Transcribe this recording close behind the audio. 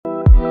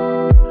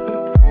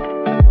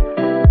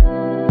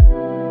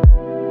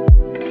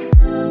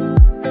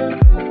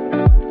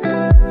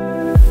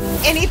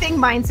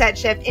mindset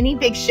shift, any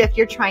big shift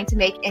you're trying to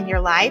make in your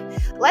life,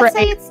 let's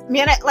say it's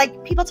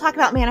like people talk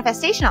about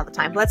manifestation all the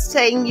time. Let's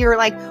say you're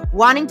like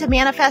wanting to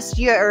manifest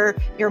your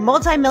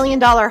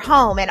multi-million-dollar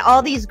home and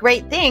all these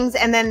great things.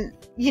 And then,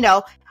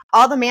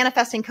 all the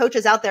manifesting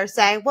coaches out there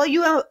say, well,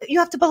 you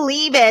have to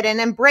believe it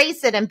and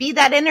embrace it and be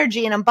that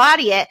energy and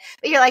embody it.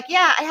 But you're like,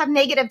 yeah, I have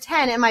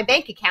 -10 in my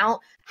bank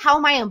account. How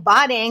am I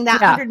embodying that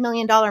 $100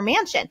 million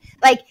mansion?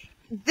 Like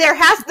there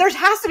has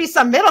to be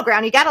some middle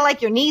ground. You got to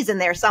like your knees in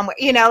there somewhere,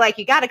 like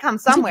you got to come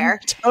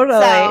somewhere.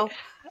 Totally. So.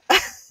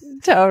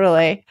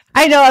 Totally.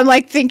 I know. I'm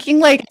like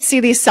thinking like, see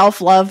these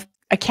self-love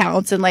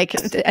accounts and like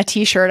a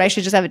t-shirt. I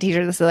should just have a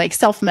t-shirt that's like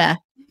self-meh.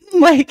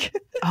 Like,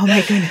 oh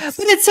my goodness.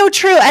 But it's so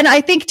true. And I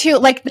think too,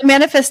 like the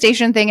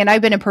manifestation thing, and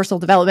I've been in personal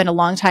development a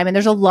long time, and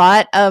there's a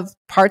lot of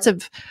parts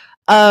of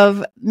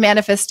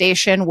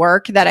manifestation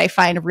work that I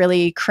find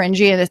really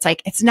cringy. And it's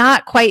like, it's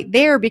not quite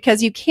there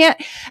because you can't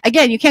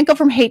go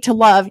from hate to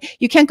love.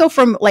 You can't go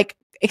from like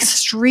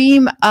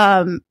extreme,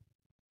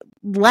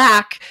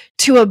 lack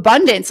to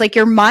abundance. Like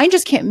your mind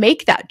just can't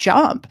make that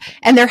jump.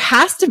 And there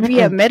has to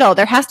be a middle.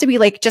 There has to be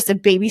like just a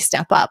baby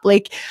step up.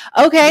 Like,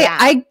 okay,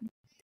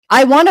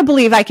 I want to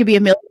believe I could be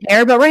a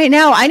millionaire, but right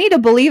now I need to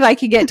believe I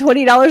could get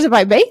 $20 in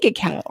my bank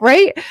account,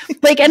 right?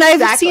 Like, and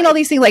I've seen all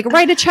these things like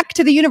write a check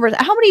to the universe.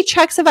 How many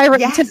checks have I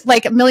written to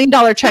like $1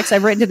 million checks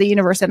I've written to the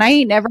universe? And I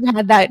ain't never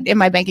had that in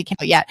my bank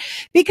account yet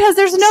because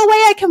there's no way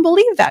I can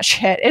believe that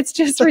shit. It's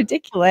just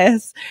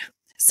ridiculous.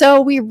 So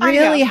we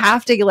really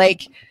have to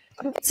like,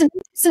 and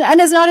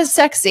it's not as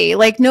sexy.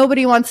 Like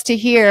nobody wants to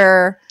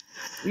hear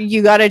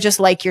you got to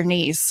just like your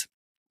knees,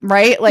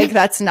 right? Like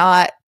that's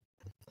not,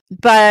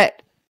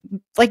 but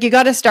like you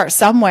got to start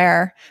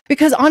somewhere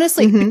because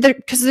honestly,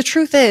 because the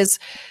truth is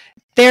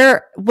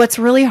what's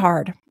really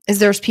hard is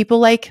there's people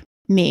like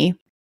me,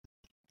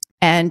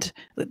 and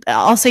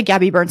I'll say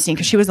Gabby Bernstein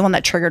because she was the one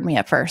that triggered me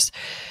at first.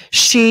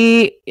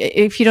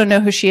 If you don't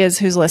know who she is,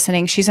 who's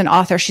listening, she's an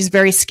author. She's a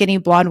very skinny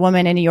blonde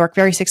woman in New York,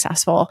 very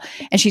successful.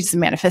 And she's a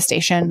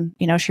manifestation,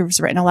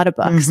 she's written a lot of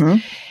books.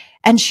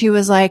 And she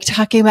was like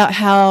talking about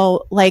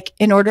how like,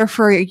 in order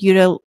for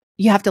you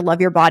have to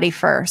love your body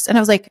first. And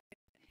I was like,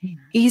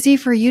 easy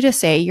for you to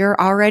say. You're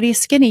already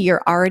skinny.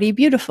 You're already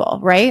beautiful.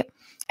 Right.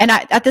 And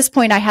at this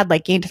point I had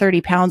like gained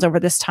 30 pounds over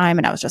this time.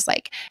 And I was just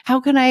like, how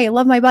can I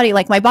love my body?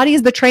 Like my body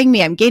is betraying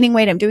me. I'm gaining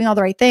weight. I'm doing all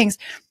the right things.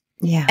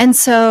 Yeah. And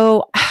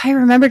so I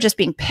remember just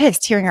being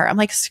pissed hearing her. I'm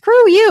like,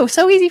 screw you.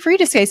 So easy for you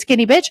to say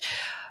skinny bitch.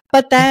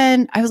 But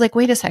then I was like,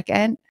 wait a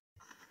second.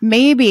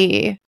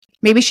 Maybe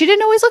she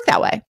didn't always look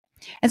that way.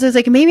 And so it's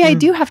like, maybe I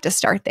do have to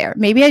start there.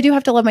 Maybe I do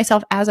have to love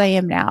myself as I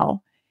am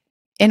now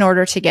in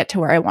order to get to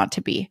where I want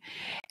to be.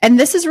 And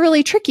this is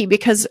really tricky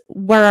because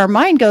where our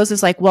mind goes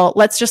is like, well,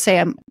 let's just say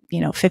I'm,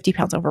 50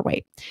 pounds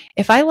overweight.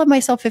 If I love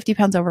myself 50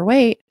 pounds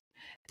overweight,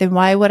 then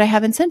why would I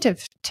have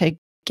incentive to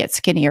get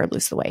skinny or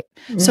lose the weight?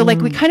 So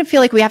like, we kind of feel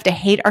like we have to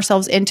hate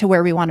ourselves into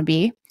where we want to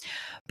be.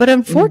 But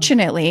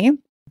unfortunately,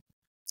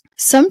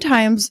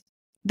 sometimes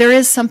there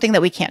is something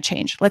that we can't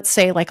change. Let's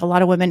say like a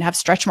lot of women have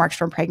stretch marks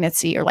from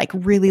pregnancy or like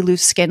really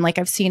loose skin. Like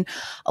I've seen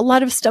a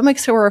lot of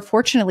stomachs who are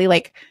unfortunately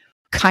like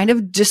kind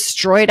of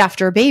destroyed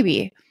after a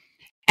baby.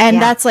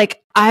 And that's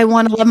like, I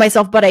want to love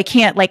myself, but I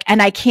can't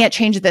and I can't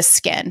change the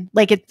skin.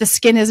 Like the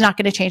skin is not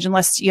going to change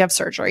unless you have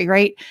surgery.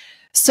 Right.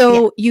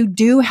 So you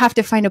do have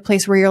to find a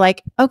place where you're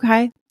like,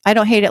 okay, I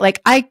don't hate it.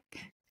 Like I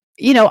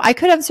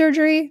could have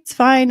surgery. It's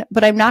fine,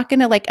 but I'm not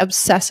going to like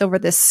obsess over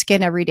this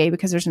skin every day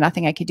because there's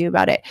nothing I could do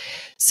about it.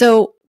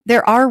 So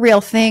there are real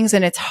things,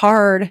 and it's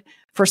hard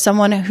for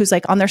someone who's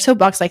like on their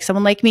soapbox, like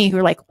someone like me who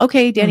are like,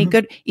 okay, Danny,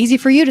 good. Easy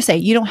for you to say.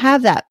 You don't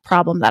have that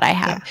problem that I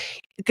have.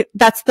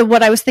 That's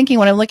what I was thinking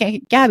when I'm looking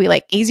at Gabby,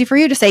 like easy for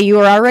you to say you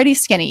are already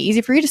skinny.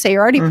 Easy for you to say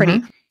you're already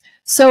pretty.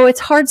 So it's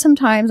hard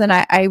sometimes. And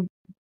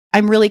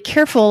I'm really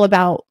careful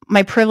about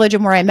my privilege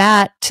and where I'm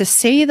at to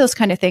say those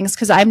kind of things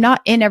because I'm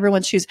not in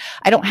everyone's shoes.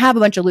 I don't have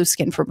a bunch of loose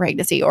skin from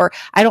pregnancy, or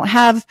I don't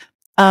have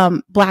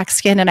black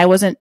skin, and I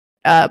wasn't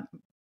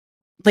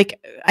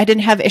like I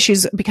didn't have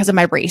issues because of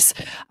my race.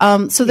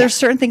 So there's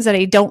certain things that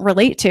I don't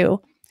relate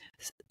to.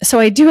 So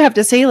I do have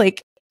to say,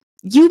 like,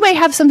 you may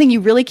have something you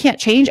really can't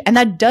change, and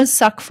that does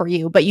suck for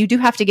you, but you do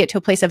have to get to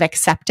a place of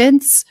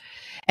acceptance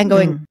and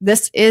going,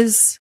 this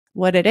is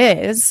what it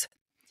is.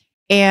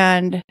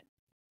 And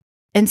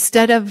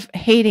instead of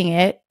hating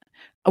it,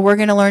 we're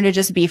going to learn to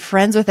just be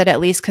friends with it, at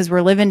least because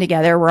we're living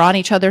together. We're on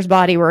each other's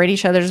body. We're in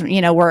each other's,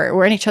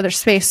 we're in each other's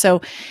space.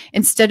 So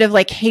instead of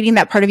like hating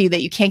that part of you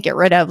that you can't get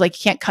rid of, like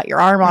you can't cut your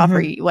arm off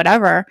or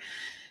whatever,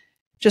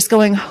 just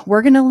going,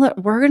 we're going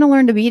to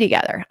learn to be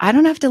together. I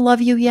don't have to love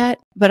you yet,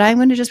 but I'm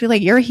going to just be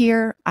like, you're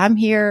here. I'm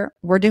here.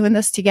 We're doing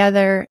this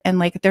together. And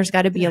like, there's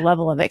got to be a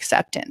level of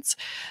acceptance.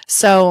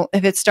 So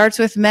if it starts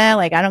with meh,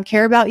 like, I don't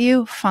care about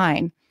you,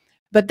 fine.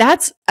 But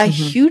that's a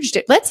huge,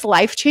 that's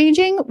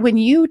life-changing when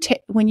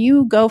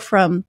you go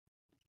from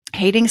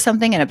hating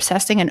something and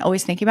obsessing and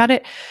always thinking about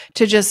it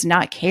to just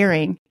not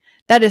caring.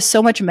 That is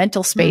so much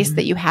mental space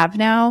that you have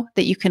now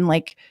that you can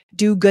like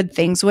do good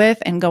things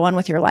with and go on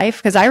with your life.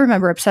 Because I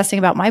remember obsessing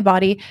about my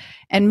body,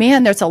 and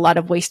man, there's a lot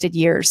of wasted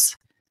years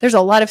there's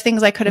a lot of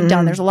things I could have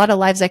done. There's a lot of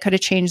lives I could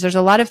have changed. There's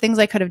a lot of things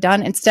I could have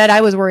done. Instead, I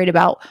was worried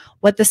about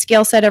what the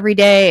scale said every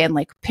day and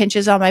like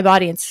pinches on my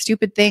body and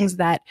stupid things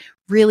that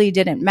really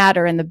didn't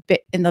matter in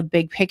the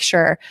big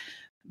picture.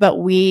 But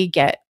we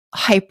get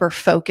hyper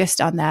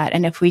focused on that.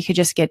 And if we could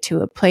just get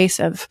to a place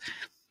of,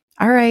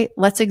 all right,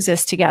 let's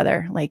exist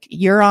together. Like,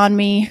 you're on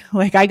me.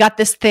 Like, I got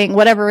this thing,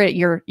 whatever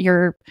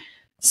your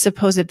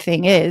supposed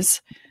thing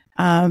is,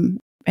 and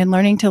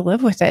learning to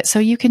live with it so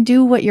you can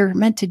do what you're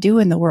meant to do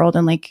in the world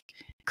and like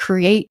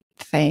create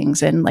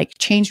things and like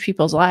change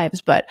people's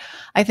lives. But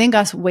I think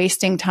us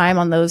wasting time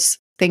on those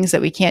things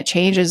that we can't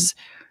change is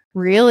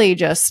really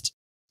just,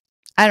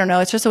 I don't know,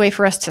 it's just a way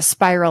for us to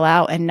spiral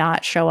out and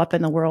not show up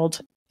in the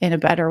world in a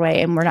better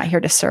way. And we're not here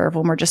to serve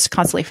when we're just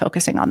constantly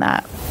focusing on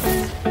that.